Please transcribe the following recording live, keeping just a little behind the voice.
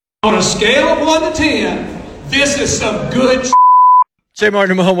On a scale of 1 to 10, this is some good Jay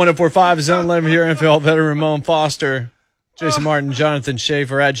Martin, Ramon 1045, Zone 11 here, NFL veteran Ramon Foster. Jason Martin, Jonathan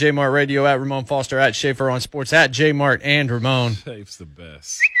Schaefer, at J Mart Radio, at Ramon Foster, at Schaefer on Sports, at J Mart and Ramon. Schaef's the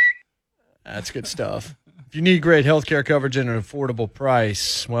best. That's good stuff. If you need great health care coverage at an affordable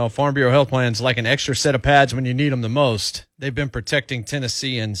price, well, Farm Bureau Health Plans like an extra set of pads when you need them the most. They've been protecting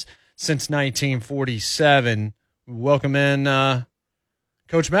Tennesseans since 1947. Welcome in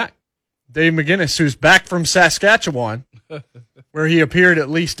Coach Mack, Dave McGinnis, who's back from Saskatchewan, where he appeared at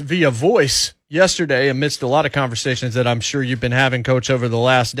least via voice yesterday amidst a lot of conversations that I'm sure you've been having, Coach, over the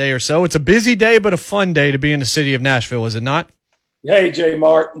last day or so. It's a busy day, but a fun day to be in the city of Nashville, is it not? Hey, J.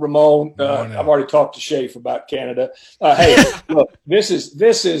 Mart, Ramon. I've already talked to Schaefer about Canada. Hey, look, this is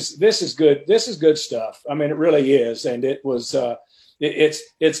good. This is good stuff. I mean, it really is, and it was.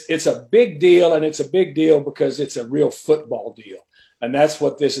 It's a big deal, and it's a big deal because it's a real football deal. And that's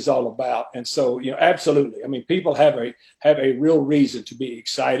what this is all about. And so, absolutely. I mean, people have a real reason to be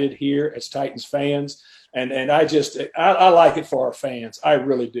excited here as Titans fans. And I like it for our fans. I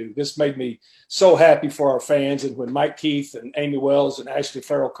really do. This made me so happy for our fans. And when Mike Keith and Amy Wells and Ashley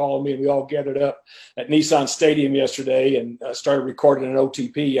Farrell called me and we all gathered up at Nissan Stadium yesterday and started recording an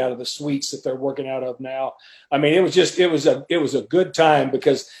OTP out of the suites that they're working out of now. I mean, it was a good time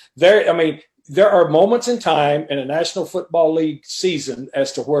because there are moments in time in a National Football League season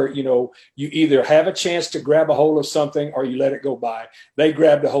as to where, you either have a chance to grab a hold of something or you let it go by. They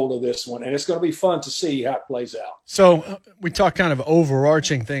grabbed a hold of this one, and it's going to be fun to see how it plays out. So we talked kind of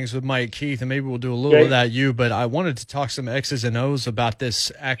overarching things with Mike Keith, and maybe we'll do a little of that but I wanted to talk some X's and O's about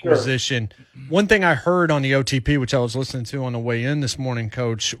this acquisition. Sure. One thing I heard on the OTP, which I was listening to on the way in this morning,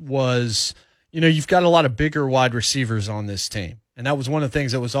 Coach, was, you've got a lot of bigger wide receivers on this team. And that was one of the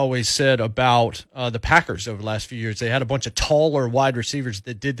things that was always said about the Packers over the last few years. They had a bunch of taller wide receivers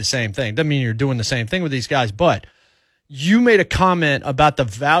that did the same thing. Doesn't mean you're doing the same thing with these guys, but you made a comment about the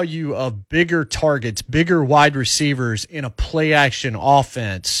value of bigger targets, bigger wide receivers in a play-action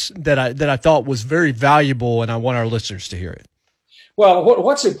offense that I thought was very valuable, and I want our listeners to hear it. Well,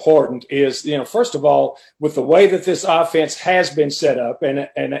 what's important is, first of all, with the way that this offense has been set up, and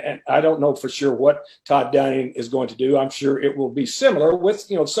I don't know for sure what Todd Downing is going to do. I'm sure it will be similar with,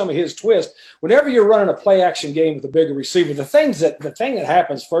 some of his twist. Whenever you're running a play action game with a bigger receiver, the thing that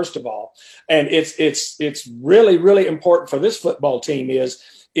happens, first of all, and it's really, really important for this football team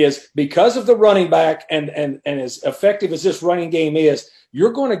is because of the running back and as effective as this running game is,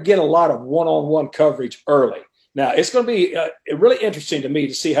 you're going to get a lot of one-on-one coverage early. Now, it's going to be really interesting to me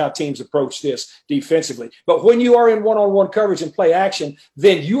to see how teams approach this defensively. But when you are in one-on-one coverage and play action,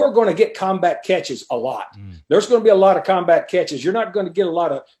 then you are going to get combat catches a lot. There's going to be a lot of combat catches. You're not going to get a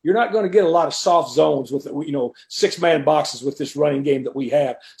lot of soft zones with, 6-man boxes with this running game that we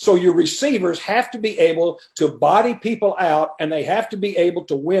have. So your receivers have to be able to body people out, and they have to be able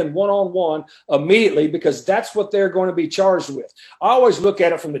to win one-on-one immediately because that's what they're going to be charged with. I always look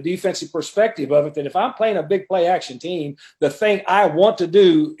at it from the defensive perspective of it, that if I'm playing a big play action team, the thing I want to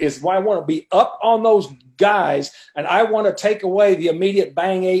do is I want to be up on those guys, and I want to take away the immediate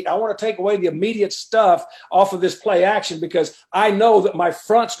bang eight. I want to take away the immediate stuff off of this play action because I know that my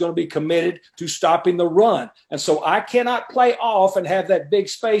front's going to be committed to stopping the run. And so I cannot play off and have that big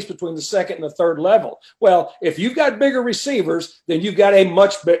space between the second and the third level. Well, if you've got bigger receivers, then you've got a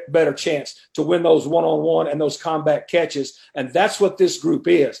much better chance to win those one-on-one and those combat catches. And that's what this group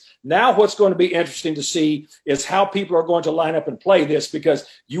is. Now what's going to be interesting to see is how people are going to line up and play this, because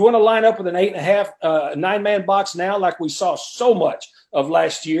you want to line up with an 8.5, 9-man box now like we saw so much of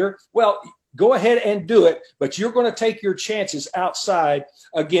last year. Well, go ahead and do it, but you're going to take your chances outside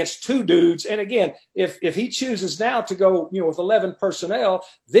against two dudes. And again, if he chooses now to go, with 11 personnel,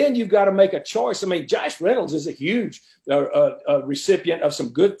 then you've got to make a choice. I mean, Josh Reynolds is a huge recipient of some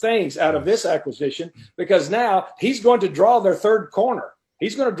good things out of this acquisition, because now he's going to draw their third corner.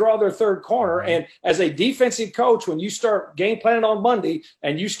 He's going to draw their third corner. And as a defensive coach, when you start game planning on Monday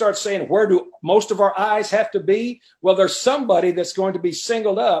and you start saying, where do most of our eyes have to be? Well, there's somebody that's going to be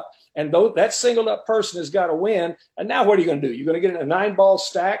singled up, and that singled up person has got to win. And now what are you going to do? You're going to get in a 9-ball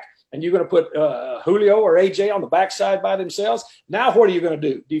stack, and you're going to put Julio or AJ on the backside by themselves. Now what are you going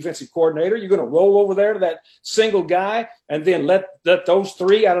to do, defensive coordinator? You're going to roll over there to that single guy and then let those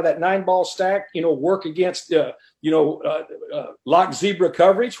three out of that 9-ball stack, work against lock zebra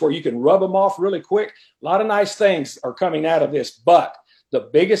coverage where you can rub them off really quick. A lot of nice things are coming out of this, but the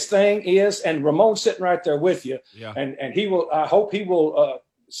biggest thing is, and Ramon's sitting right there with you, and I hope he will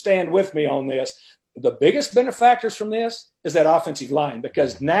stand with me on this. The biggest benefactors from this is that offensive line,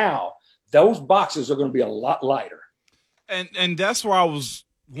 because now those boxes are going to be a lot lighter. And that's where I was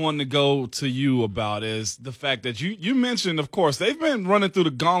wanting to go to you about is the fact that you mentioned, of course, they've been running through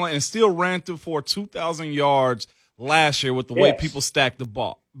the gauntlet and still ran through for 2,000 yards last year with the way people stack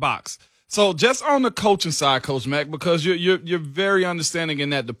the box. So just on the coaching side, Coach Mack, because you're very understanding in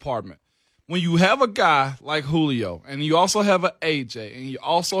that department. When you have a guy like Julio, and you also have a AJ, and you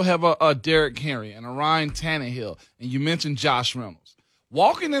also have a Derrick Henry and a Ryan Tannehill, and you mentioned Josh Reynolds,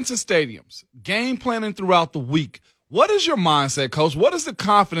 walking into stadiums, game planning throughout the week, what is your mindset, Coach? What is the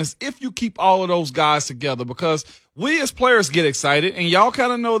confidence if you keep all of those guys together? Because we as players get excited, and y'all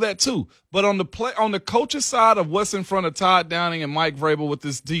kind of know that too. But on the coach's side of what's in front of Todd Downing and Mike Vrabel with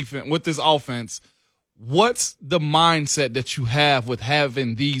this defense, with this offense, what's the mindset that you have with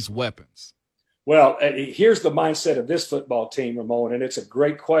having these weapons? Well, here's the mindset of this football team, Ramon, and it's a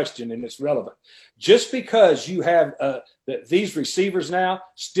great question and it's relevant. Just because you have these receivers now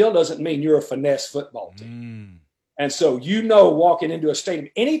still doesn't mean you're a finesse football team. And so walking into a stadium,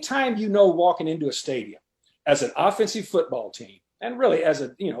 anytime walking into a stadium as an offensive football team, and really as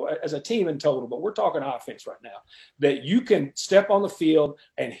a team in total, but we're talking offense right now, that you can step on the field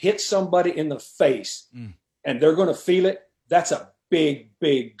and hit somebody in the face and they're going to feel it, that's a big,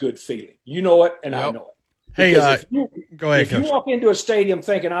 big, good feeling. You know it, and I know it. Hey, go ahead. If you walk into a stadium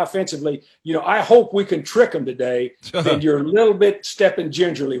thinking offensively, I hope we can trick them today, then you're a little bit stepping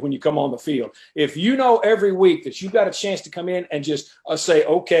gingerly when you come on the field. If you know every week that you've got a chance to come in and just say,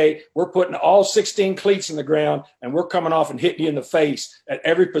 okay, we're putting all 16 cleats in the ground and we're coming off and hitting you in the face at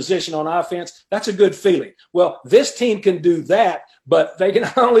every position on offense, that's a good feeling. Well, this team can do that, but they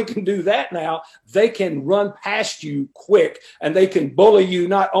not only can do that now, they can run past you quick and they can bully you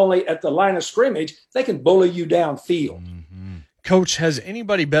not only at the line of scrimmage, they can bully you downfield. Coach, has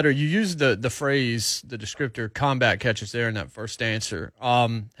anybody better? You used the phrase, the descriptor, combat catches there in that first answer.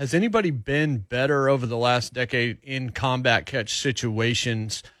 Has anybody been better over the last decade in combat catch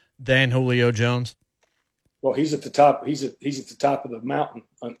situations than Julio Jones? Well, he's at the top. He's at the top of the mountain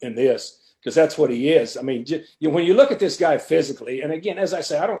in this, because that's what he is. I mean, when you look at this guy physically, and again, as I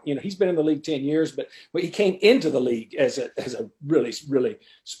say, he's been in the league 10 years, but he came into the league as a really, really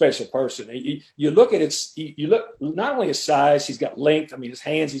special person. You look at you look not only his size, he's got length. I mean, his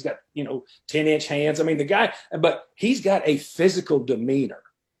hands, he's got, 10-inch hands. I mean, the guy, but he's got a physical demeanor.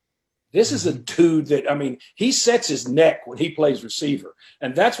 This is a dude that, he sets his neck when he plays receiver,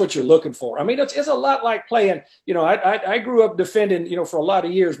 and that's what you're looking for. I mean, it's a lot like playing, I grew up defending, for a lot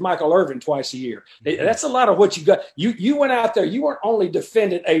of years, Michael Irvin twice a year. That's a lot of what you got. You went out there, you weren't only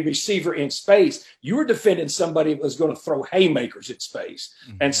defending a receiver in space, you were defending somebody that was going to throw haymakers in space.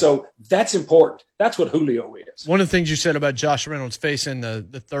 And so that's important. That's what Julio is. One of the things you said about Josh Reynolds facing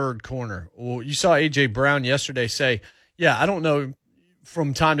the third corner, well, you saw A.J. Brown yesterday say, yeah, I don't know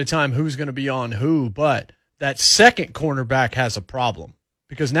from time to time who's going to be on who, but that second cornerback has a problem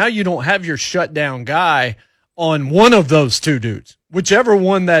because now you don't have your shutdown guy on one of those two dudes. Whichever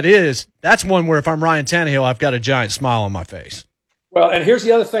one that is, that's one where if I'm Ryan Tannehill, I've got a giant smile on my face. Well, and here's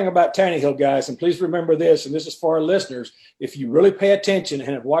the other thing about Tannehill, guys, and please remember this, and this is for our listeners. If you really pay attention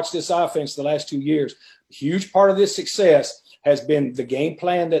and have watched this offense the last 2 years, a huge part of this success has been the game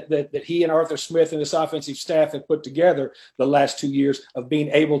plan that he and Arthur Smith and this offensive staff have put together the last 2 years of being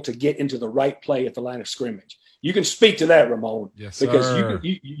able to get into the right play at the line of scrimmage. You can speak to that, Ramon, because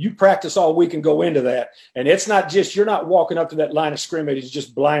you practice all week and go into that. And it's not just, you're not walking up to that line of scrimmage and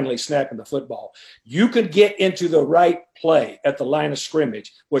just blindly snapping the football. You can get into the right play at the line of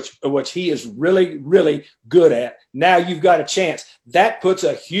scrimmage, which he is really, really good at. Now you've got a chance. That puts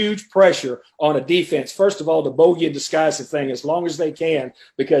a huge pressure on a defense. First of all, to bogey and disguise the thing as long as they can,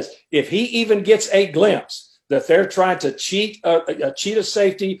 because if he even gets a glimpse that they're trying to cheat a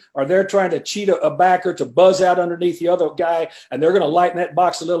safety, or they're trying to cheat a backer to buzz out underneath the other guy, and they're going to lighten that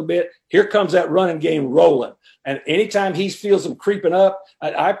box a little bit, here comes that running game rolling. And anytime he feels them creeping up,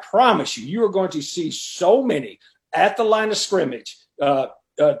 I promise you are going to see so many at the line of scrimmage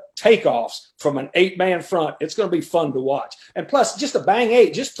takeoffs from an 8-man front. It's going to be fun to watch. And plus, just a bang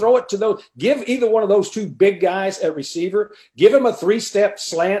 8, just throw it to those. Give either one of those two big guys at receiver, give him a 3-step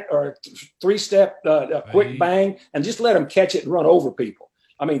slant or a 3-step quick bang, and just let him catch it and run over people.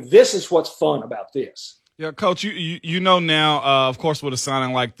 I mean, this is what's fun about this. Yeah, Coach, you know now, of course, with a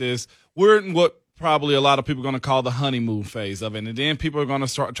signing like this, we're in what probably a lot of people are going to call the honeymoon phase of it, and then people are going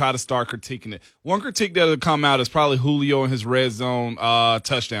to try to start critiquing it. One critique that will come out is probably Julio and his red zone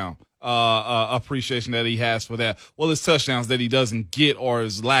touchdown appreciation that he has for that. Well, his touchdowns that he doesn't get or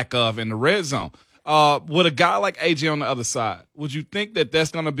his lack of in the red zone. With a guy like AJ on the other side, would you think that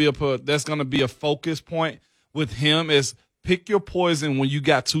that's going to be a focus point with him? Is pick your poison when you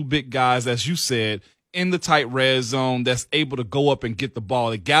got two big guys, as you said, in the tight red zone that's able to go up and get the ball.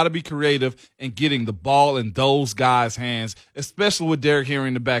 They got to be creative in getting the ball in those guys' hands, especially with Derrick Henry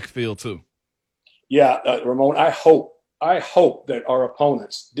in the backfield too. Yeah, Ramon, I hope that our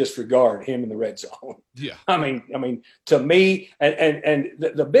opponents disregard him in the red zone. Yeah. I mean, to me, and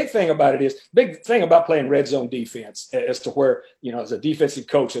the big thing about it is, big thing about playing red zone defense as to where, as a defensive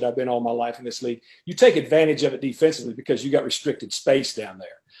coach that I've been all my life in this league, you take advantage of it defensively because you got restricted space down there.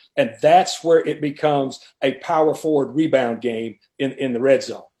 And that's where it becomes a power forward rebound game in the red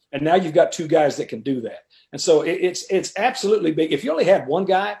zone. And now you've got two guys that can do that. And so it's absolutely big. If you only had one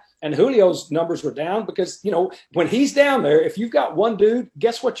guy, and Julio's numbers were down because, when he's down there, if you've got one dude,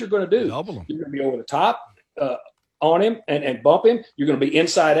 guess what you're going to do? Double him. You're going to be over the top on him and bump him. You're going to be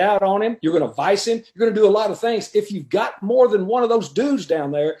inside out on him. You're going to vice him. You're going to do a lot of things. If you've got more than one of those dudes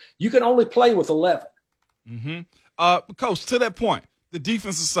down there, you can only play with 11. Mm-hmm. Coach, to that point, the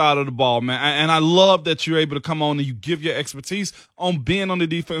defensive side of the ball, man, and I love that you're able to come on and you give your expertise on being on the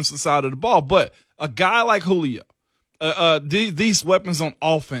defensive side of the ball. But a guy like Julio, these weapons on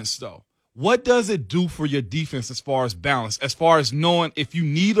offense, though, what does it do for your defense as far as balance, as far as knowing if you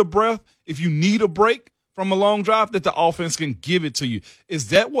need a breath, if you need a break from a long drive, that the offense can give it to you? Is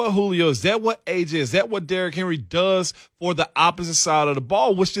that what Julio, is that what AJ, is that what Derrick Henry does for the opposite side of the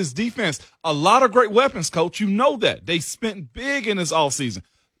ball, which is defense? A lot of great weapons, Coach. You know that. They spent big in this offseason.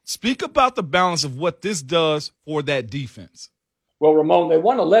 Speak about the balance of what this does for that defense. Well, Ramon, they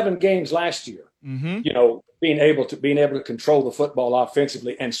won 11 games last year. Mm-hmm. Being able to control the football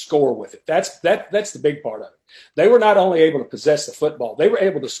offensively and score with it. That's the big part of it. They were not only able to possess the football, they were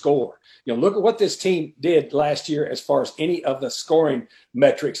able to score. Look at what this team did last year as far as any of the scoring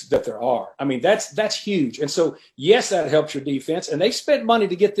metrics that there are. I mean, that's huge. And so, yes, that helps your defense. And they spent money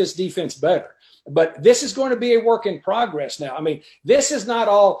to get this defense better. But this is going to be a work in progress now. I mean, this is not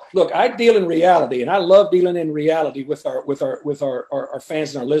all. Look, I deal in reality, and I love dealing in reality with our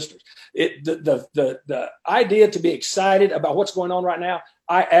fans and our listeners. The idea to be excited about what's going on right now,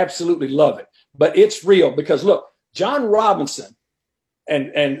 I absolutely love it. But it's real because look, John Robinson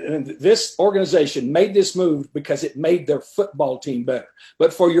and this organization made this move because it made their football team better.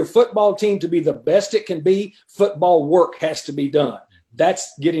 But for your football team to be the best it can be, football work has to be done.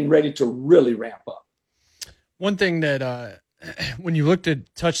 That's getting ready to really ramp up. One thing that when you looked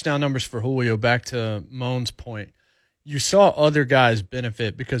at touchdown numbers for Julio, back to Moan's point, you saw other guys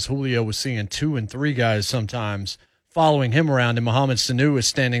benefit because Julio was seeing 2 and 3 guys sometimes following him around, and Mohamed Sanu was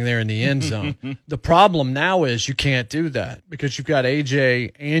standing there in the end zone. The problem now is you can't do that because you've got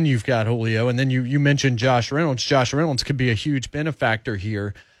AJ and you've got Julio, and then you mentioned Josh Reynolds. Josh Reynolds could be a huge benefactor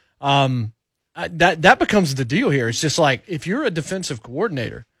here. That becomes the deal here. It's just like, if you're a defensive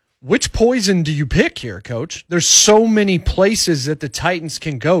coordinator, which poison do you pick here, Coach? There's so many places that the Titans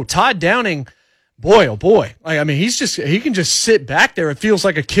can go. Todd Downing, boy, oh boy. He can just sit back there. It feels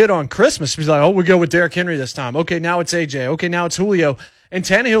like a kid on Christmas. He's like, oh, we go with Derrick Henry this time. Okay, now it's AJ. Okay, now it's Julio. And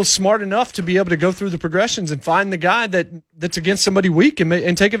Tannehill's smart enough to be able to go through the progressions and find the guy that's against somebody weak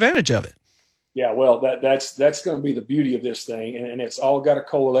and take advantage of it. Yeah, well, that's going to be the beauty of this thing, and it's all got to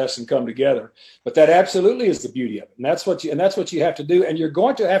coalesce and come together. But that absolutely is the beauty of it, and that's what you have to do. And you're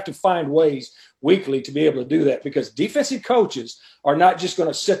going to have to find ways weekly to be able to do that, because defensive coaches are not just going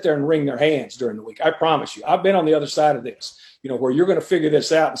to sit there and wring their hands during the week. I promise you, I've been on the other side of this. Where you're going to figure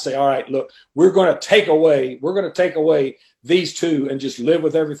this out and say, all right, look, we're going to take away these two and just live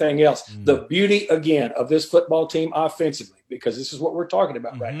with everything else. The beauty, again, of this football team offensively, because this is what we're talking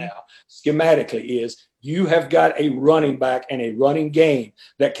about right now, schematically, is you have got a running back and a running game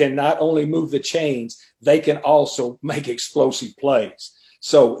that can not only move the chains, they can also make explosive plays.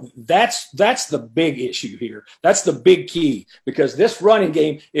 So that's the big issue here. That's the big key, because this running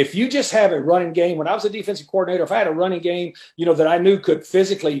game, if you just have a running game, when I was a defensive coordinator, if I had a running game, that I knew could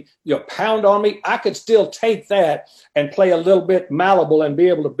physically, pound on me, I could still take that and play a little bit malleable and be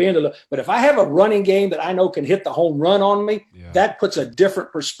able to bend a little. But if I have a running game that I know can hit the home run on me, that puts a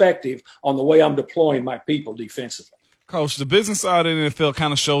different perspective on the way I'm deploying my people defensively. Coach, the business side of the NFL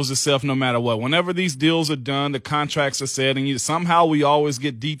kind of shows itself no matter what. Whenever these deals are done, the contracts are set, and somehow we always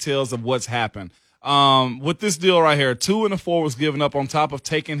get details of what's happened. With this deal right here, 2 and 4 was given up on top of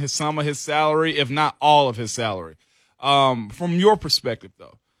taking some of his salary, if not all of his salary. From your perspective,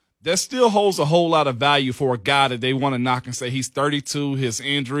 though, that still holds a whole lot of value for a guy that they want to knock and say he's 32, his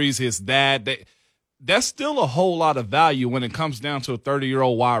injuries, his dad. That's still a whole lot of value when it comes down to a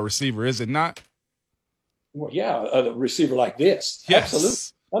 30-year-old wide receiver, is it not? Well, yeah, a receiver like this. Yes. Absolutely.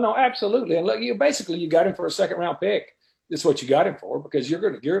 No, absolutely. And look, you got him for a second-round pick. That's what you got him for, because you're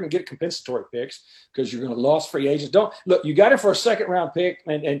going to get compensatory picks, because you're going to lose free agents. You got him for a second-round pick,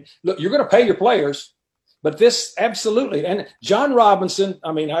 and look, you're going to pay your players. But this absolutely, and John Robinson.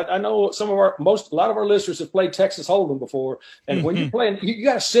 I mean, I know a lot of our listeners have played Texas Hold'em before, and when you're playing, you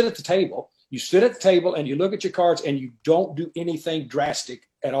got to sit at the table. You sit at the table and you look at your cards, and you don't do anything drastic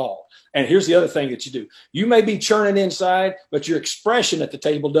at all. And here's the other thing that you do: you may be churning inside, but your expression at the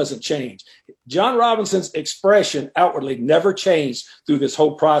table doesn't change. John Robinson's expression outwardly never changed through this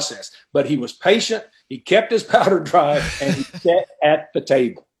whole process, but he was patient. He kept his powder dry, and he sat at the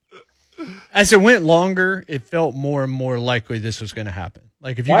table. As it went longer, it felt more and more likely this was going to happen.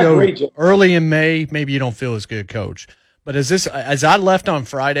 Like if you go early in May, maybe you don't feel as good, Coach. But as I left on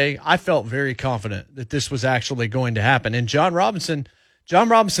Friday, I felt very confident that this was actually going to happen. And John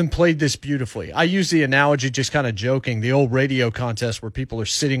Robinson played this beautifully. I use the analogy, just kind of joking, the old radio contest where people are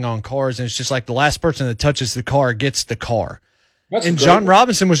sitting on cars, and it's just like the last person that touches the car gets the car. And John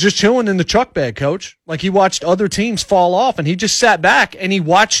Robinson was just chilling in the truck bed, Coach. Like he watched other teams fall off, and he just sat back and he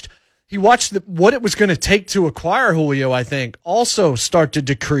watched what it was going to take to acquire Julio, I think, also start to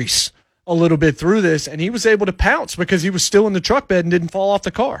decrease a little bit through this, and he was able to pounce because he was still in the truck bed and didn't fall off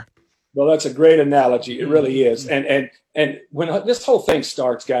the car. Well, that's a great analogy. It really is. And when this whole thing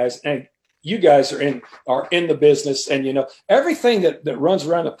starts, guys, and you guys are in the business, and you know everything that runs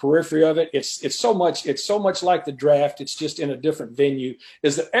around the periphery of it. It's so much like the draft. It's just in a different venue.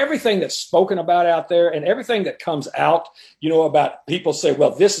 Is that everything that's spoken about out there, and everything that comes out, you know, about people say,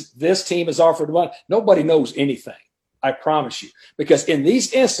 well, this team has offered one. Nobody knows anything. I promise you, because in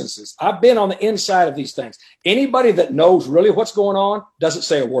these instances, I've been on the inside of these things. Anybody that knows really what's going on doesn't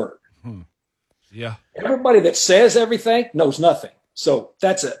say a word. Yeah. Everybody that says everything knows nothing. So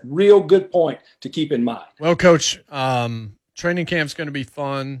that's a real good point to keep in mind. Well, Coach, training camp's going to be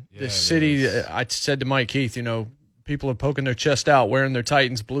fun. Yeah, the city, I said to Mike Keith, you know, people are poking their chest out, wearing their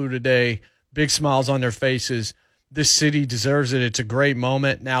Titans blue today, big smiles on their faces. This city deserves it. It's a great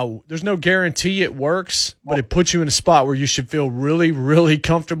moment. Now, there's no guarantee it works, but it puts you in a spot where you should feel really, really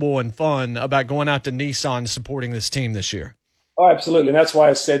comfortable and fun about going out to Nissan and supporting this team this year. Oh, absolutely. And that's why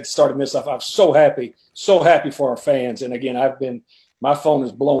I said starting this off, I'm so happy for our fans. And again, my phone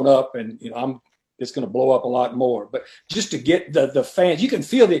is blown up, and you know, it's going to blow up a lot more. But just to get the fans, you can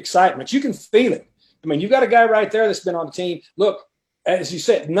feel the excitement. You can feel it. I mean, you've got a guy right there that's been on the team. Look, as you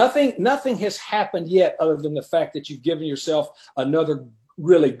said, nothing has happened yet other than the fact that you've given yourself another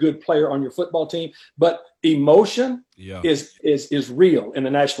really good player on your football team. But emotion is real in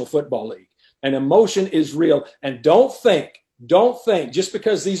the National Football League, and emotion is real. And don't think just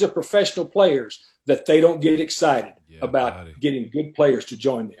because these are professional players that they don't get excited about getting good players to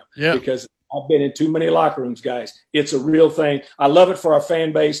join them. Yeah. Because I've been in too many locker rooms, guys. It's a real thing. I love it for our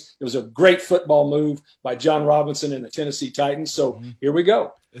fan base. It was a great football move by John Robinson and the Tennessee Titans. So here we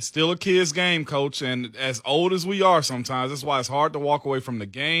go. It's still a kid's game, Coach. And as old as we are sometimes, that's why it's hard to walk away from the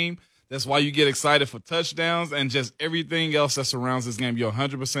game. That's why you get excited for touchdowns and just everything else that surrounds this game. You're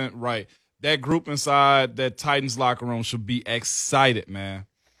 100% right. That group inside that Titans locker room should be excited, man.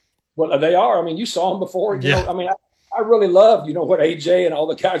 Well, they are. I mean, you saw them before. You know, I mean, I really loved, you know, what AJ and all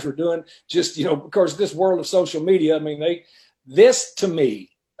the guys were doing. Just, you know, because this world of social media, I mean, this to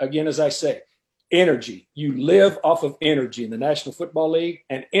me, again, as I say, energy. You live off of energy in the National Football League,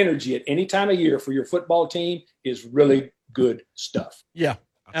 and energy at any time of year for your football team is really good stuff. Yeah,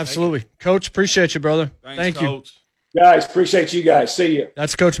 absolutely. Coach, appreciate you, brother. Thank you. Coach. Guys, appreciate you guys. See you.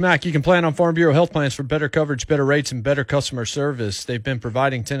 That's Coach Mack. You can plan on Farm Bureau health plans for better coverage, better rates, and better customer service. They've been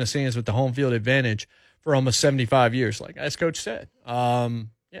providing Tennesseans with the home field advantage for almost 75 years, like as Coach said.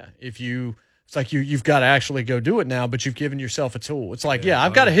 It's like you've got to actually go do it now, but you've given yourself a tool. It's like,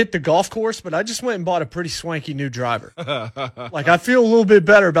 I've got to hit the golf course, but I just went and bought a pretty swanky new driver. Like, I feel a little bit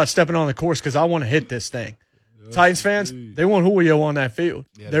better about stepping on the course because I want to hit this thing. Titans fans, they want Julio on that field.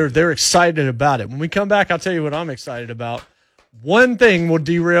 They're excited about it. When we come back, I'll tell you what I'm excited about. One thing will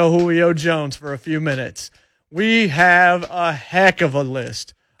derail Julio Jones for a few minutes. We have a heck of a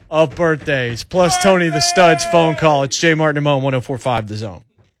list of birthdays, plus Tony the Stud's phone call. It's Jay Martin and Mo on 104.5 The Zone.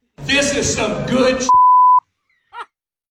 This is some good